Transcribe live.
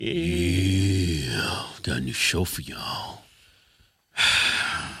Yeah, got a new show for y'all.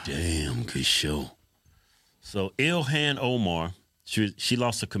 Damn good show. So Ilhan Omar, she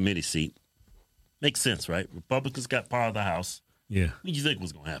lost a committee seat. Makes sense, right? Republicans got part of the House. Yeah. What do you think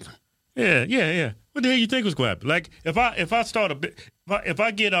was going to happen? Yeah. What the hell you think was going to happen? Like if I start a bit, if I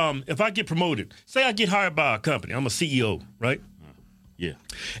get promoted, say I get hired by a company, I'm a CEO, right? Yeah.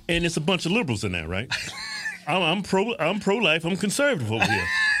 And it's a bunch of liberals in there, right? I'm pro-life. I'm conservative over here.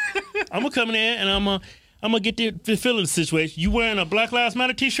 I'm gonna come in there and I'm gonna get the feeling the situation. You wearing a Black Lives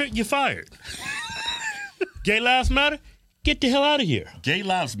Matter T-shirt? You're fired. Gay Lives Matter? Get the hell out of here. Gay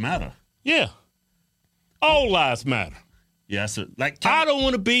lives matter. Yeah. All lives matter. Yeah, so I don't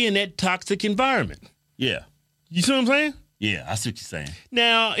want to be in that toxic environment. Yeah. You see what I'm saying? Yeah, I see what you're saying.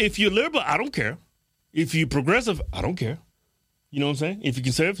 Now, if you're liberal, I don't care. If you're progressive, I don't care. You know what I'm saying? If you're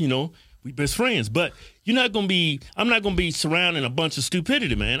conservative, we best friends. But I'm not going to be surrounding a bunch of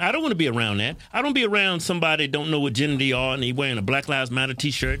stupidity, man. I don't want to be around that. I don't be around somebody that don't know what gender they are and they wearing a Black Lives Matter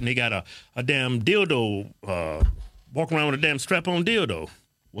T-shirt and they got a damn dildo, walking around with a damn strap-on dildo.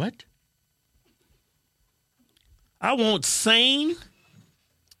 What? I want sane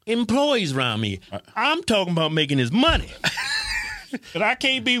employees around me. I'm talking about making his money. But I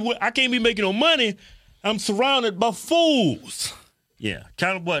can't be making no money. I'm surrounded by fools. Yeah,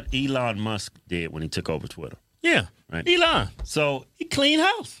 kind of what Elon Musk did when he took over Twitter. Yeah, right. Elon. So he cleaned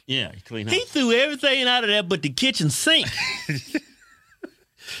house. Yeah, he cleaned house. He threw everything out of there but the kitchen sink.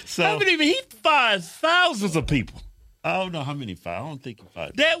 So he fired thousands of people. I don't know how many fired. I don't think he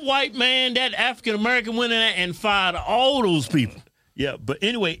fired. That white man, that African American went in there and fired all those people. Yeah, but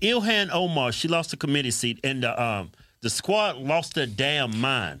anyway, Ilhan Omar, she lost a committee seat, and the squad lost their damn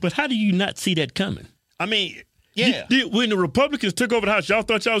mind. But how do you not see that coming? I mean, yeah. When the Republicans took over the House, y'all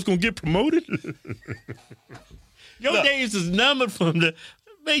thought y'all was going to get promoted? Your days is numbered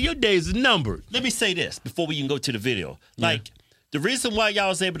your days is numbered. Let me say this before we even go to the video. The reason why y'all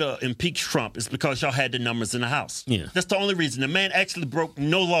was able to impeach Trump is because y'all had the numbers in the House. Yeah. That's the only reason. The man actually broke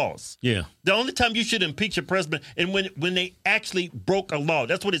no laws. Yeah. The only time you should impeach a president and when they actually broke a law.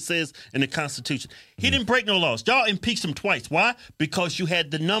 That's what it says in the Constitution. He didn't break no laws. Y'all impeached him twice. Why? Because you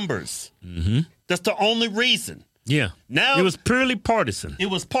had the numbers. Mm-hmm. That's the only reason. Yeah. Now it was purely partisan. It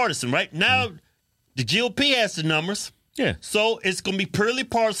was partisan, right? Now the GOP has the numbers. Yeah. So it's going to be purely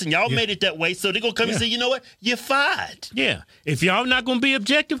partisan. Y'all made it that way. So they're going to come and say, you know what? You're fired. Yeah. If y'all not going to be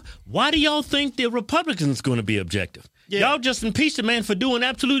objective, why do y'all think the Republicans going to be objective? Yeah. Y'all just impeached the man for doing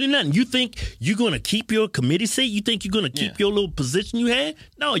absolutely nothing. You think you're going to keep your committee seat? You think you're going to keep your little position you had?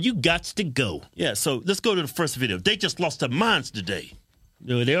 No, you got to go. Yeah. So let's go to the first video. They just lost their minds today.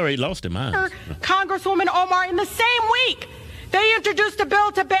 They already lost their minds. Congresswoman Omar, in the same week, they introduced a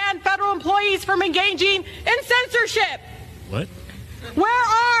bill to ban federal employees from engaging in censorship. What?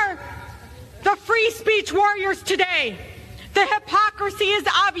 Where are the free speech warriors today? The hypocrisy is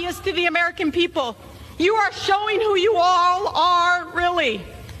obvious to the American people. You are showing who you all are, really.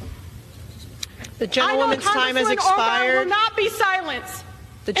 The gentlewoman's time has expired. Omar will not be silenced.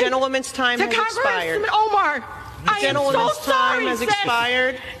 The gentlewoman's time has expired. Congresswoman Omar, I am so sorry has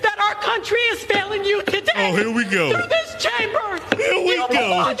expired. that our country is failing you today. Oh, here we go. Through this chamber. Here we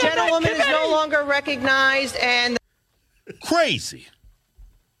go. The gentlewoman is no longer recognized and... Crazy.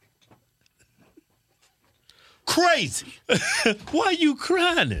 Why are you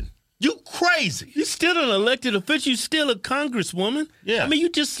crying? You crazy. You're still an elected official. You're still a congresswoman. Yeah. I mean, you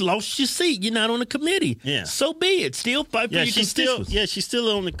just lost your seat. You're not on the committee. Yeah. So be it. Still fight for your constituents. She's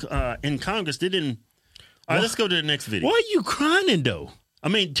still on the in Congress. They didn't. All right, let's go to the next video. Why are you crying, though? I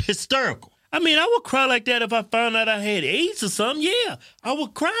mean, hysterical. I mean, I would cry like that if I found out I had AIDS or something. Yeah, I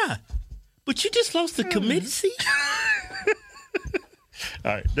would cry. But you just lost the committee seat?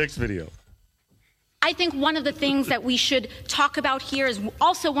 All right, next video. I think one of the things that we should talk about here is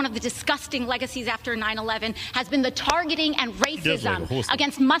also one of the disgusting legacies after 9/11 has been the targeting and racism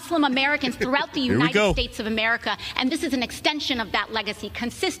against Muslim Americans throughout the United States of America. And this is an extension of that legacy.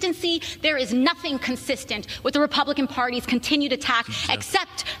 Consistency, there is nothing consistent with the Republican Party's continued attack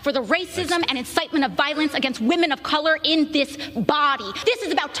except for the racism and incitement of violence against women of color in this body. This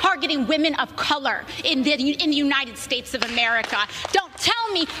is about targeting women of color in the United States of America. Don't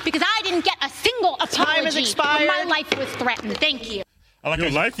tell me, because I didn't get a single time has expired. My life was threatened. Thank you. I like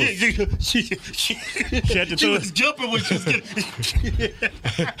your life was. She was jumping when she was getting.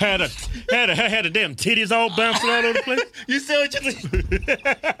 had a damn titties all bouncing all over the place. You see what you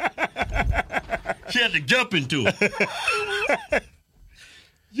She had to jump into it.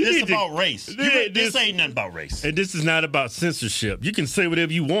 This about race. This ain't nothing about race. And this is not about censorship. You can say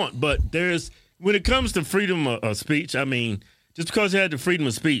whatever you want, but when it comes to freedom of speech, I mean, Just because you had the freedom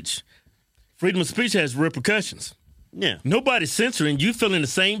of speech has repercussions. Yeah. Nobody's censoring. You feeling the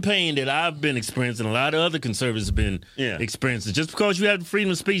same pain that I've been experiencing, a lot of other conservatives have been experiencing. Just because you have the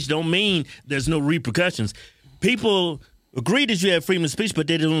freedom of speech don't mean there's no repercussions. People agree that you have freedom of speech, but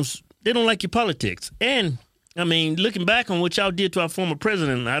they don't like your politics. And I mean, looking back on what y'all did to our former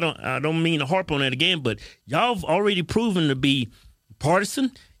president, I don't mean to harp on that again, but y'all have already proven to be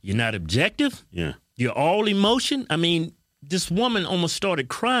partisan. You're not objective. Yeah. You're all emotion. I mean, this woman almost started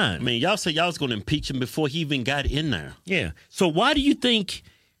crying. I mean, y'all said y'all was going to impeach him before he even got in there. Yeah. So why do you think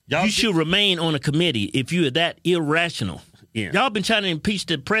you should remain on a committee if you're that irrational? Yeah. Y'all been trying to impeach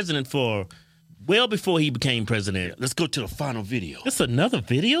the president for well before he became president. Yeah, let's go to the final video. That's another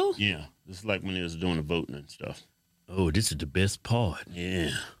video? Yeah. This is like when they was doing the voting and stuff. Oh, this is the best part. Yeah.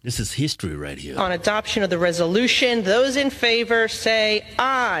 This is history right here. On adoption of the resolution, those in favor say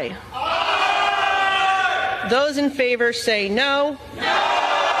aye. Aye! Those in favor say no. No!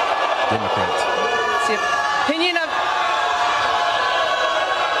 Democrats.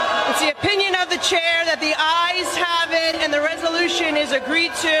 It's the opinion of the chair that the ayes have it and the resolution is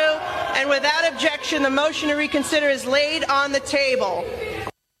agreed to, and without objection, the motion to reconsider is laid on the table.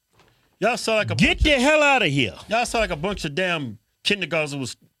 Y'all saw like Get the hell out of here. Y'all saw like a bunch of damn kindergartners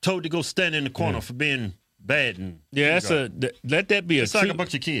was told to go stand in the corner for being bad. And yeah, let that be it's like a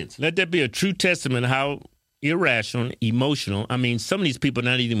bunch of kids. Let that be a true testament of how irrational, emotional. I mean, some of these people are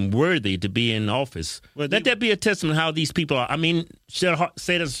not even worthy to be in office. Well, let that be a testament of how these people are. I mean, should I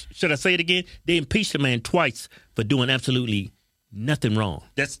say it again? They impeached a man twice for doing absolutely nothing wrong.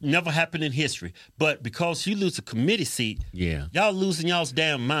 That's never happened in history. But because you lose a committee seat, y'all losing y'all's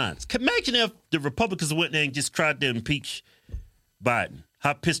damn minds. Imagine if the Republicans went there and just tried to impeach Biden.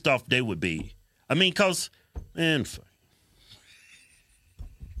 How pissed off they would be. I mean, because, man, it's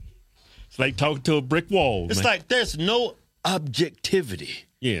like talking to a brick wall. It's like there's no objectivity.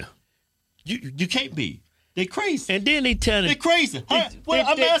 Yeah. You can't be. They're crazy. And then they're crazy.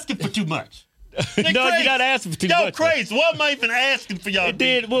 I'm asking for too much. No, you got to ask for too much. Y'all crazy. Why am I even asking for y'all? And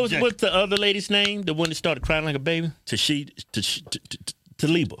then what's the other lady's name? The one that started crying like a baby? Taliba.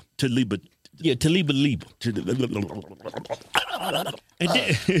 Yeah, Taliba. And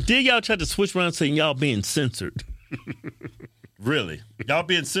then y'all tried to switch around saying y'all being censored. Really? Y'all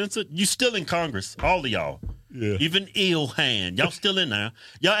being censored? You still in Congress, all of y'all. Yeah. Even Ilhan. Y'all still in there.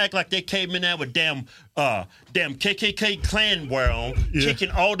 Y'all act like they came in there with damn KKK Klan wear on, kicking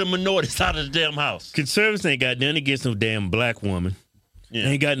all the minorities out of the damn house. Conservatives ain't got nothing against no damn black woman. Yeah.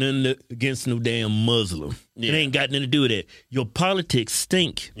 Ain't got nothing against no damn Muslim. Yeah. It ain't got nothing to do with that. Your politics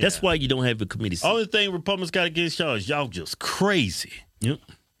stink. Yeah. That's why you don't have a committee seat. Only thing Republicans got against y'all is y'all just crazy. Yep.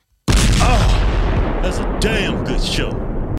 Oh, that's a damn good show.